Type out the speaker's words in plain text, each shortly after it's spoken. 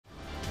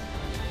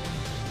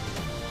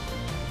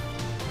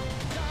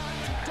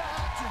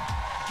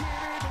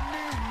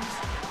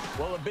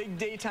Well, a big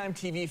daytime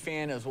TV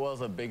fan, as well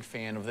as a big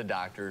fan of the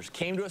doctors,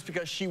 came to us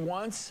because she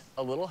wants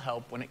a little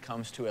help when it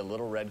comes to a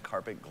little red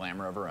carpet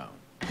glamour of her own.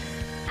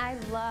 I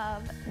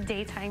love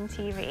daytime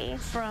TV,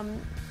 from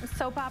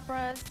soap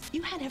operas.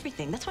 You had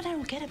everything. That's what I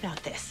don't get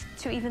about this.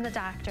 To even the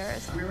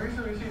doctors. We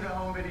recently seen the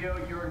home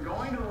video you're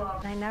going to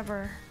love. I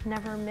never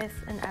miss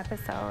an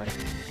episode.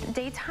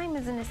 Daytime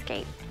is an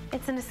escape.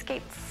 It's an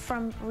escape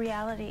from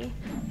reality.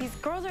 These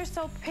girls are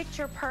so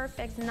picture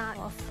perfect, not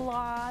a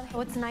flaw.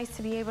 Oh, it's nice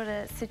to be able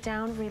to sit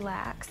down,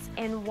 relax,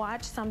 and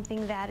watch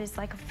something that is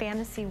like a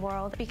fantasy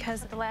world,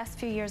 because the last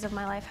few years of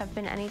my life have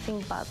been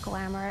anything but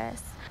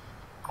glamorous.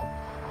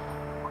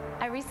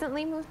 I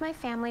recently moved my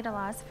family to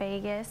Las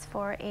Vegas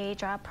for a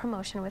job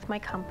promotion with my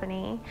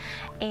company,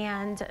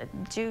 and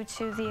due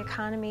to the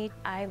economy,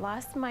 I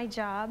lost my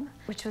job,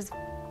 which was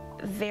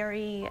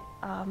very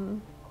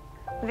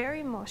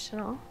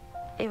emotional.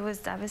 It was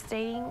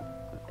devastating,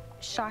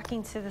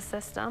 shocking to the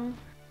system.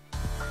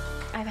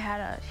 I've had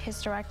a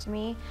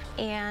hysterectomy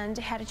and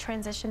had to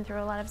transition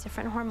through a lot of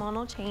different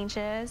hormonal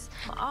changes.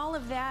 All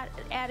of that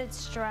added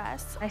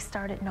stress. I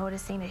started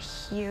noticing a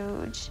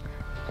huge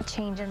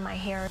change in my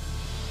hair.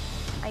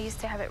 I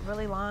used to have it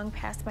really long,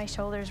 past my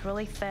shoulders,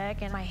 really thick,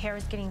 and my hair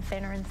is getting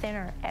thinner and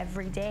thinner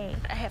every day.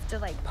 I have to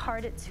like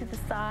part it to the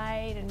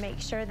side and make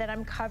sure that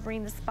I'm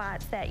covering the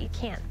spots that you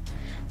can't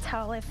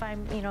tell if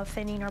I'm, you know,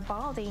 thinning or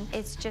balding.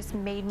 It's just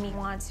made me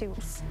want to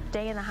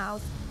stay in the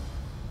house.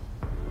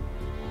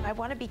 I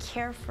want to be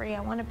carefree. I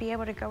want to be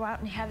able to go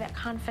out and have that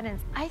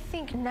confidence. I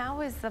think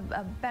now is a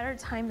better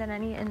time than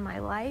any in my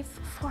life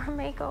for a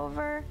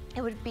makeover.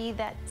 It would be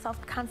that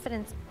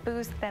self-confidence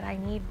boost that I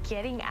need,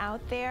 getting out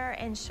there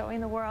and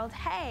showing the world,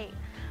 hey,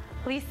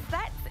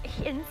 Lisette's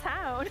in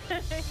town.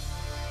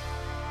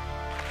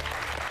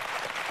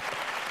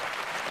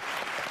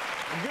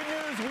 Good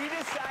news, we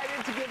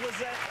decided to give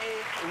Lisette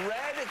a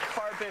red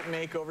carpet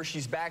makeover.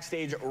 She's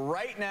backstage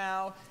right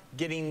now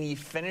getting the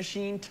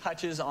finishing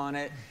touches on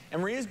it. And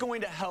Maria's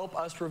going to help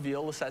us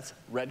reveal Lisette's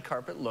red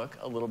carpet look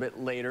a little bit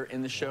later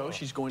in the show. Whoa.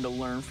 She's going to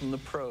learn from the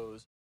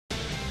pros.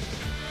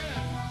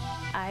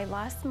 I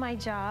lost my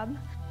job,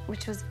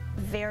 which was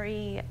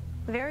very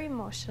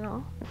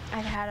emotional.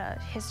 I've had a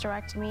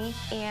hysterectomy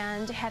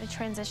and had to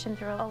transition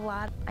through a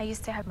lot. I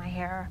used to have my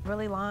hair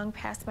really long,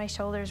 past my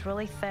shoulders,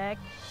 really thick.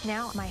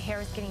 Now my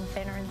hair is getting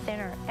thinner and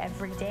thinner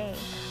every day.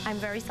 I'm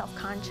very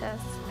self-conscious.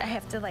 I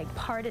have to like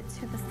part it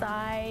to the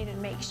side and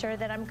make sure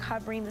that I'm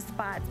covering the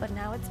spots. But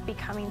now it's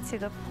becoming to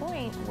the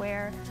point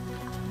where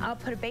I'll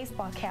put a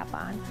baseball cap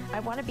on.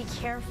 I want to be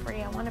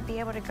carefree. I want to be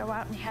able to go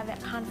out and have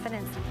that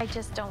confidence. I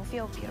just don't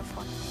feel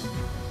beautiful.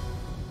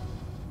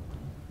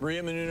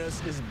 Maria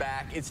Menounos is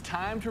back. It's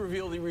time to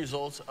reveal the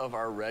results of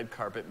our red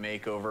carpet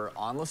makeover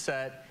on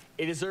Lisette,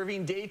 a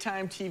deserving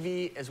daytime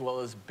TV as well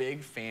as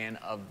big fan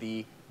of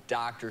the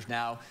doctors.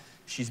 Now,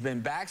 she's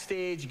been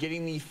backstage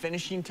getting the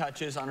finishing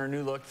touches on her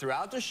new look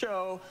throughout the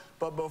show,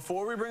 but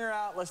before we bring her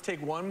out, let's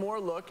take one more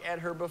look at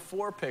her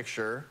before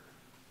picture.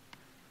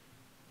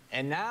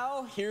 And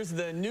now, here's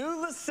the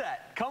new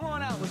Lisette. Come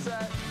on out,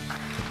 Lisette.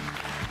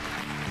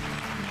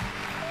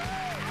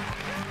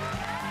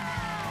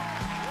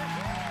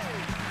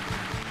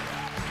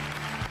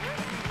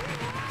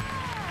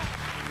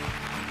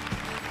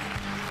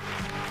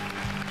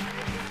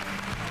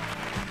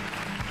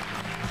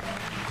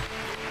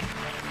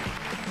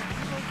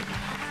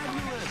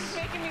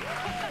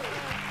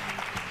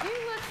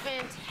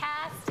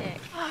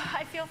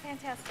 I feel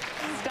fantastic.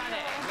 Stunning.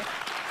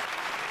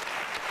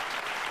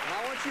 And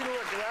I want you to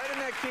look right in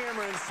that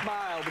camera and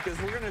smile,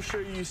 because we're going to show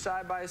you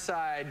side by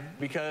side,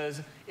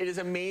 because it is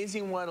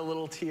amazing what a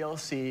little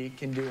TLC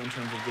can do in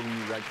terms of getting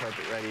you red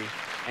carpet ready.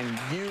 And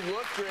you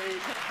look great.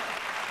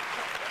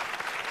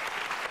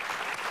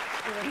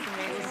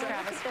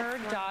 Travis, her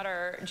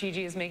daughter,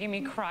 Gigi, is making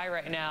me cry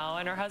right now,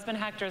 and her husband,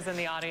 Hector's in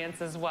the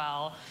audience as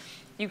well.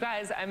 You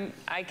guys,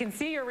 I can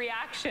see your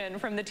reaction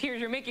from the tears.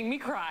 You're making me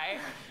cry.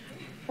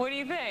 What do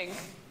you think?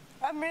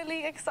 I'm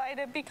really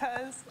excited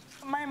because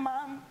my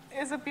mom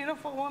is a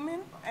beautiful woman,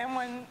 and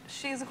when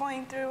she's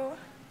going through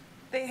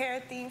the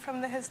hair thing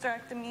from the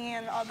hysterectomy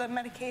and all the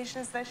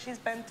medications that she's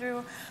been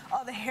through,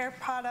 all the hair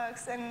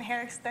products and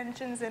hair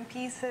extensions and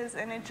pieces,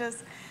 and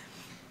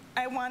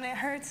I wanted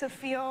her to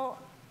feel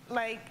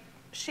like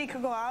she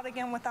could go out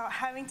again without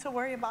having to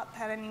worry about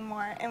that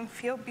anymore and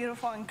feel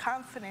beautiful and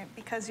confident,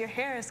 because your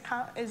hair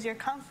is your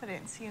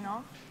confidence, you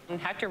know? And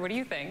Hector, what do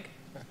you think?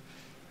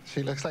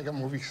 She looks like a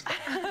movie star.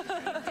 She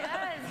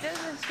does,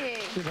 doesn't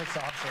she? She looks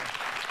awesome.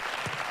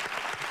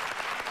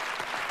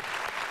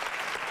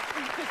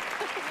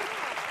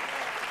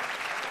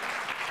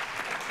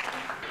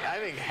 I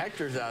think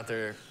Hector's out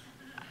there.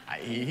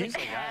 He's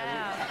like,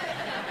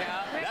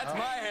 that's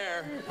my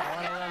hair. I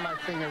want to run my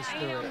fingers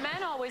through it.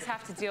 Men always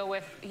have to deal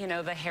with, you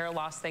know, the hair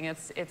loss thing.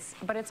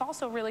 But it's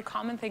also a really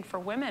common thing for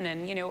women.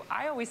 And, you know,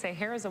 I always say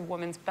hair is a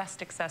woman's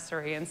best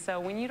accessory. And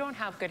so when you don't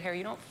have good hair,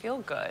 you don't feel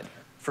good.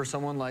 For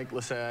someone like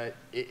Lisette,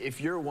 if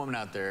you're a woman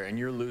out there and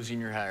you're losing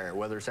your hair,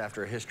 whether it's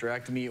after a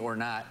hysterectomy or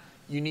not,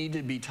 you need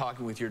to be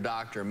talking with your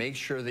doctor. Make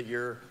sure that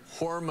your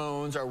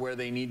hormones are where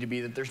they need to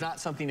be, that there's not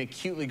something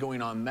acutely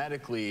going on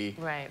medically.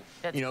 Right.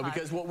 That's you know,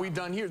 because what we've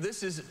done here,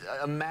 this is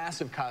a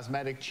massive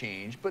cosmetic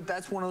change, but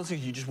that's one of those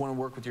things you just want to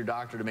work with your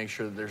doctor to make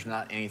sure that there's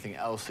not anything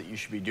else that you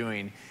should be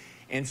doing.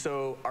 And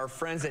so our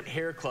friends at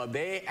HairClub,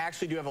 they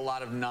actually do have a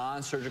lot of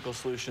non-surgical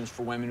solutions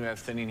for women who have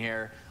thinning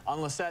hair.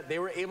 On Lisette, they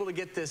were able to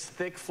get this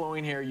thick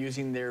flowing hair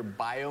using their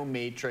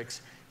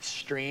Biomatrix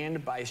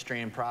strand by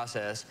strand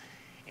process.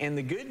 And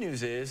the good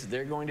news is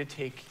they're going to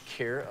take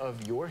care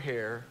of your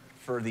hair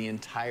for the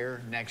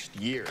entire next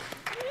year.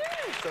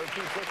 So it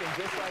keeps looking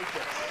just like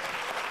this.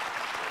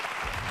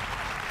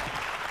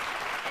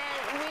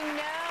 And we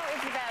know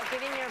it's about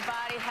getting your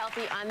body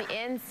healthy on the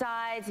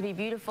inside to be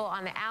beautiful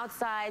on the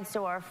outside.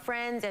 So our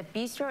friends at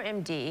Bistro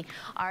MD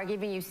are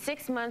giving you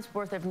 6 months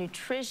worth of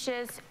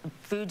nutritious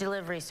food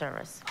delivery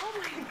service. Oh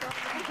my God.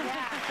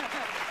 Yeah.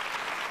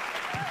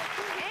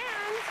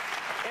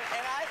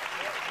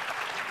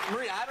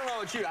 Maria, I don't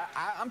know about you.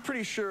 I'm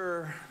pretty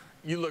sure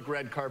you look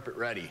red carpet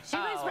ready.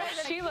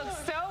 She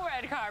looks so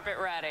red carpet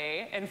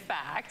ready, in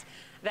fact,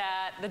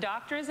 that the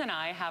doctors and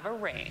I have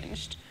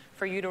arranged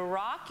for you to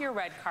rock your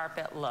red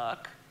carpet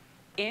look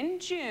in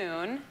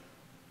June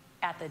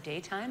at the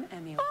Daytime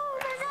Emmy Awards. Oh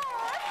my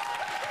God!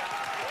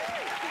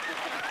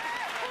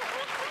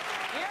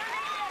 You're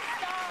gonna be a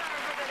star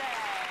for the day.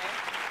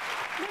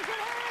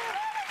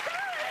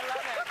 I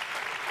love it.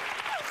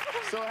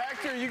 So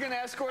Hector, you gonna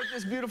escort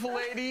this beautiful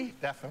lady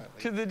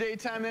Definitely. to the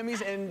Daytime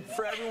Emmys? And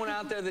for everyone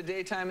out there, the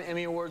Daytime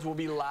Emmy Awards will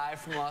be live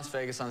from Las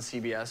Vegas on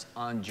CBS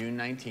on June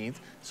 19th.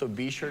 So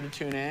be sure to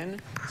tune in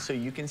so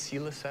you can see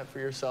Lisette for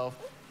yourself.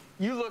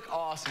 You look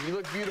awesome. You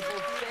look beautiful.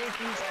 Thank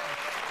you.